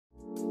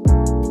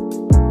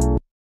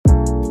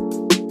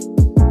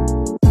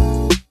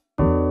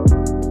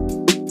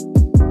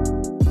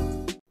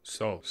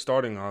So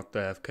starting off,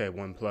 the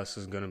FK1 Plus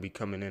is going to be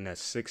coming in at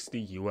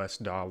 $60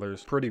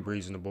 US. Pretty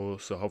reasonable,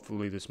 so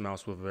hopefully this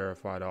mouse will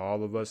verify to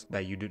all of us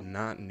that you do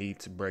not need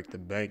to break the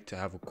bank to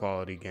have a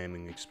quality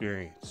gaming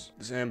experience.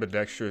 This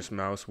ambidextrous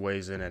mouse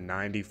weighs in at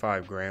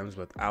 95 grams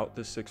without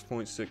the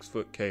 6.6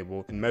 foot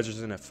cable and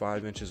measures in at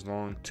 5 inches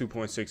long,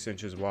 2.6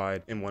 inches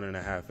wide, and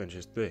 1.5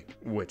 inches thick,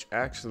 which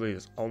actually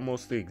is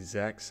almost the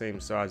exact same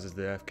size as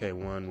the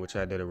FK1, which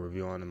I did a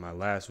review on in my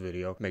last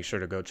video. Make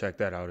sure to go check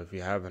that out if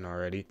you haven't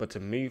already. But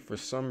to me, for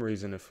some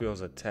reason, it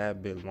feels a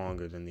tad bit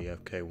longer than the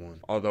FK1.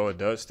 Although it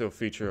does still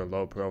feature a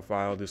low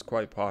profile, this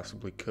quite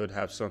possibly could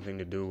have something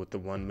to do with the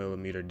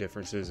 1mm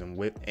differences in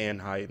width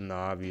and height and the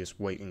obvious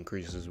weight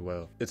increase as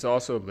well. It's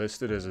also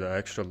listed as the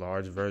extra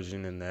large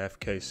version in the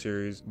FK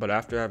series, but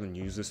after having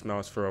used this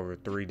mouse for over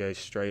 3 days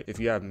straight, if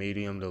you have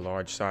medium to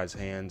large size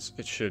hands,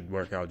 it should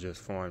work out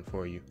just fine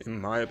for you. In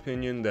my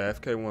opinion, the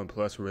FK1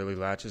 Plus really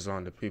latches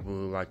on to people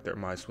who like their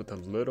mice with a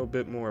little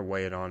bit more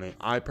weight on it.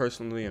 I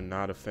personally am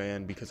not a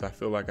fan because I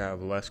feel like I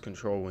have less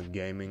control when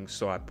gaming,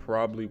 so I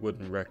probably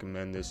wouldn't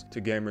recommend this to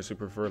gamers who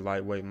prefer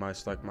lightweight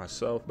mice like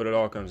myself, but it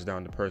all comes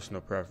down to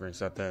personal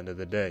preference at the end of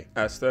the day.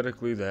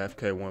 Aesthetically, the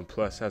FK1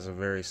 Plus has a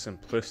very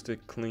simplistic,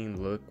 clean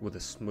look with a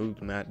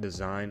smooth matte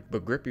design,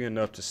 but grippy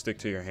enough to stick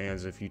to your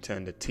hands if you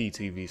tend to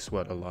TTV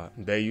sweat a lot.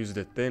 They used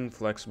a thin,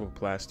 flexible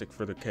plastic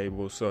for the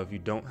cable, so if you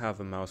don't have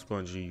a mouse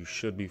bungee, you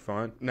should be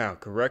fine. Now,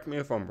 correct me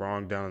if I'm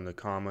wrong down in the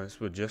comments,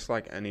 but just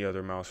like any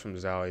other mouse from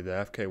Zowie,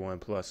 the FK1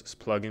 Plus is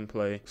plug and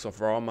play. So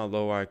for all my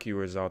low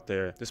IQers out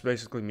there, this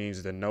basically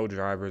means that no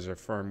drivers or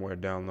firmware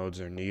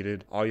downloads are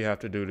needed. All you have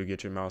to do to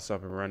get your mouse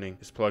up and running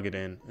is plug it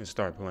in and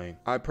start playing.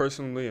 I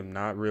personally am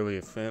not really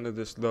a fan of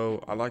this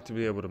though. I like to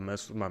be able to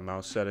mess with my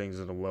mouse settings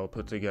in a well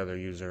put together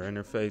user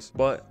interface,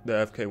 but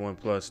the FK1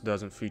 Plus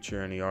doesn't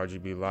feature any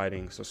RGB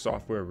lighting, so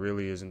software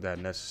really isn't that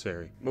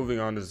necessary. Moving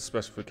on to the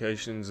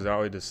specifications,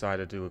 Zowie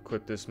decided to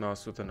equip this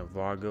mouse with an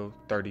Avago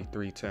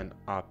 3310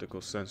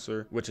 optical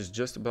sensor, which is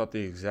just about the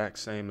exact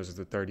same as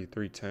the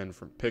 3310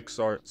 from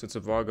Pixart, since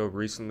Avago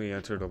recently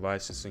entered a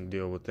licensing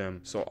deal with them,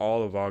 so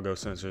all Avago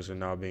sensors are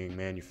now being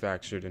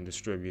manufactured and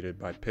distributed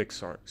by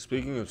Pixart.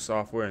 Speaking of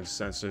software and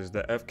sensors,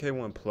 the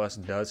FK1 Plus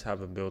does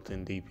have a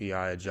built-in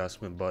DPI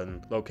adjustment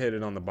button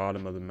located on the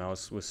bottom of the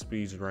mouse, with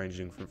speeds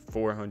ranging from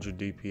 400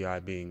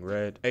 DPI being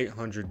red,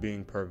 800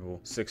 being purple,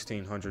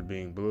 1600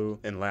 being blue,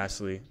 and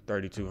lastly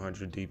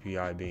 3200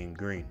 DPI being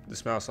green.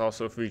 This mouse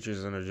also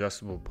features an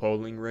adjustable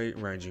polling rate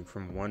ranging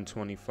from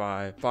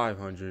 125,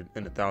 500,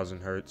 and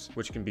 1000 Hz,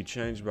 which can be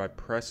changed by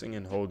pressing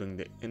and holding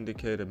the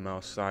indicated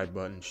mouse side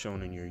button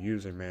shown in your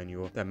user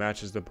manual that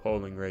matches the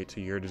polling rate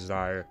to your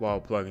desire while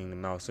plugging the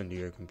mouse into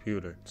your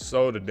computer.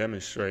 So to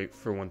demonstrate,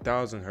 for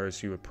 1000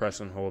 Hz you would press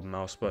and hold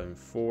mouse button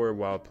 4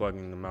 while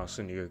plugging the mouse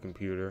into your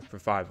computer. For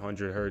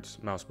 500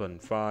 Hz, mouse button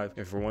 5,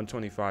 and for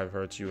 125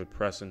 Hz you would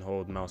press and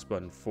hold mouse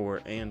button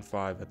 4 and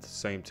 5 at the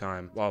same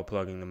time while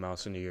plugging the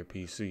mouse into your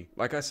PC.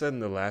 Like I said in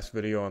the last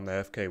video on the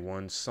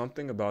FK1,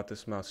 something about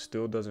this mouse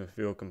still doesn't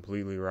feel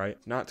completely right.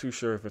 Not too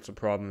sure if it's a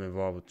problem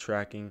involved with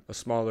tracking, a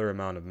smaller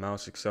amount of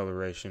mouse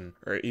acceleration,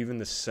 or even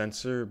the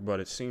sensor, but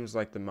it seems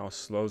like the mouse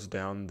slows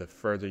down the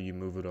further you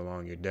move it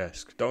along your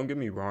desk. Don't get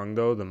me wrong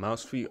though, the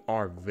mouse feet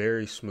are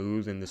very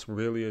smooth and this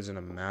really isn't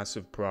a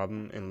massive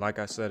problem, and like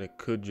I said, it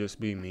could just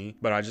be me,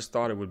 but I just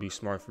thought it would be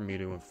smart for me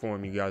to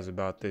inform you guys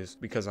about this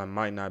because I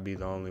might not be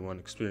the only one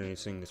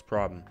experiencing this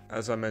problem.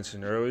 As I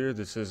mentioned earlier,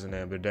 this is an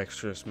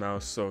ambidextrous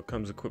mouse, so it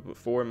comes equipped with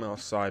 4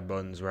 mouse side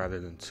buttons rather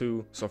than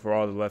 2, so for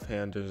all the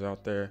left-handers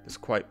out there, this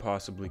quite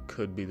possibly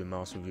could be the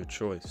mouse of your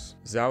choice.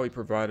 Zowie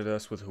provided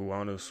us with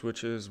Huano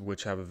switches,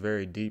 which have a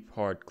very deep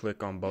hard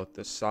click on both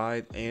the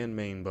side and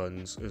main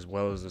buttons, as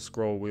well as the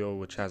scroll wheel,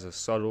 which has a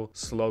subtle,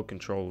 slow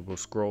controllable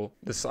scroll.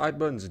 The side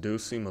buttons do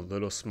seem a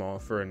little small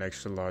for an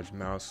extra large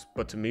mouse,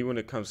 but to me when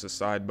it comes to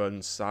side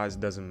buttons, size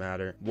doesn't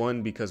matter.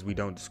 1, because we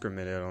don't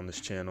discriminate on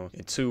this channel,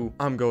 and 2,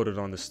 I'm goated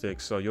on the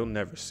stick, so you'll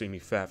never see me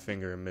fat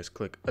finger and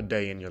misclick a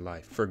day in your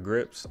life. For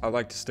grips, I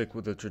like to stick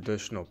with the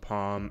traditional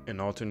palm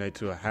and alternate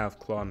to a half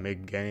claw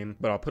mid-game,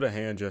 but I'll put a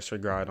hand gesture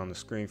guide on the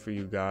screen for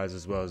you guys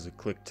as well as a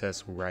click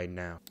test right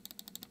now.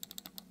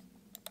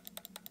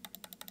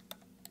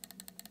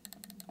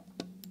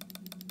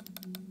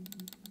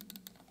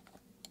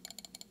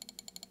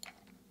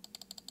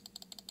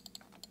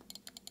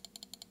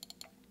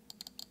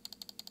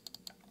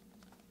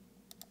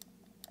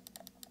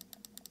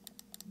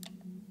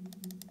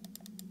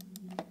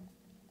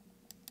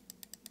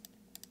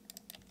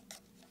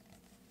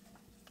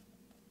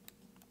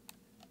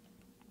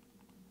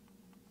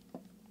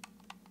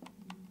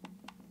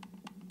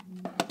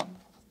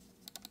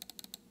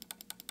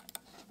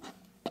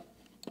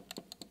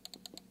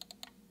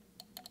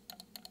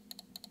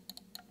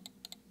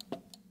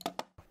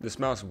 This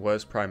mouse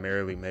was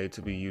primarily made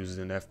to be used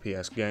in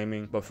FPS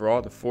gaming, but for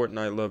all the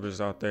Fortnite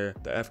lovers out there,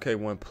 the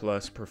FK1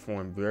 Plus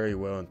performed very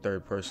well in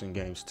third-person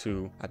games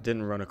too. I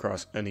didn't run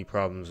across any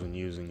problems when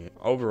using it.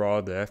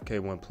 Overall, the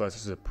FK1 Plus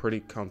is a pretty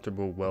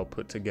comfortable, well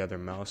put together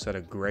mouse at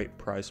a great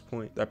price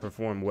point that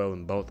performed well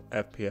in both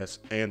FPS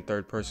and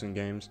third-person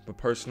games, but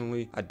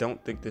personally, I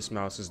don't think this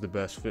mouse is the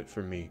best fit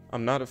for me.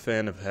 I'm not a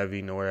fan of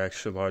heavy nor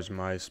extra large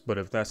mice, but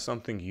if that's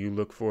something you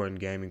look for in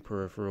gaming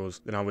peripherals,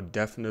 then I would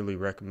definitely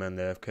recommend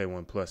the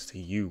FK1 Plus to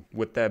you.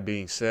 With that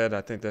being said,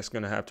 I think that's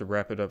going to have to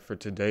wrap it up for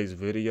today's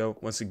video.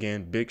 Once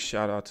again, big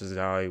shout out to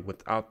Zowie.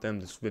 Without them,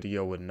 this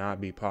video would not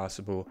be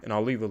possible, and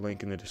I'll leave a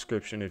link in the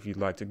description if you'd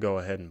like to go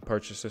ahead and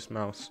purchase this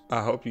mouse.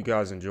 I hope you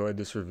guys enjoyed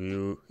this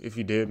review. If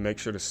you did, make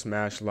sure to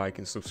smash like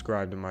and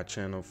subscribe to my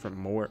channel for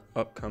more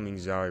upcoming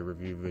Zowie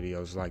review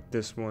videos like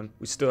this one.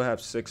 We still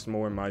have 6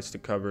 more mice to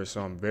cover,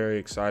 so I'm very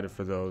excited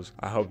for those.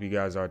 I hope you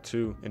guys are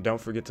too, and don't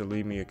forget to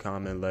leave me a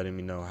comment letting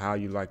me know how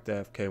you like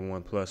the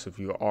FK1 Plus if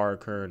you are a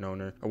current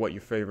owner, or what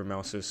your favorite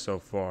mouse is so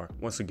far.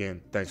 Once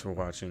again, thanks for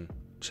watching.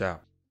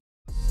 Ciao.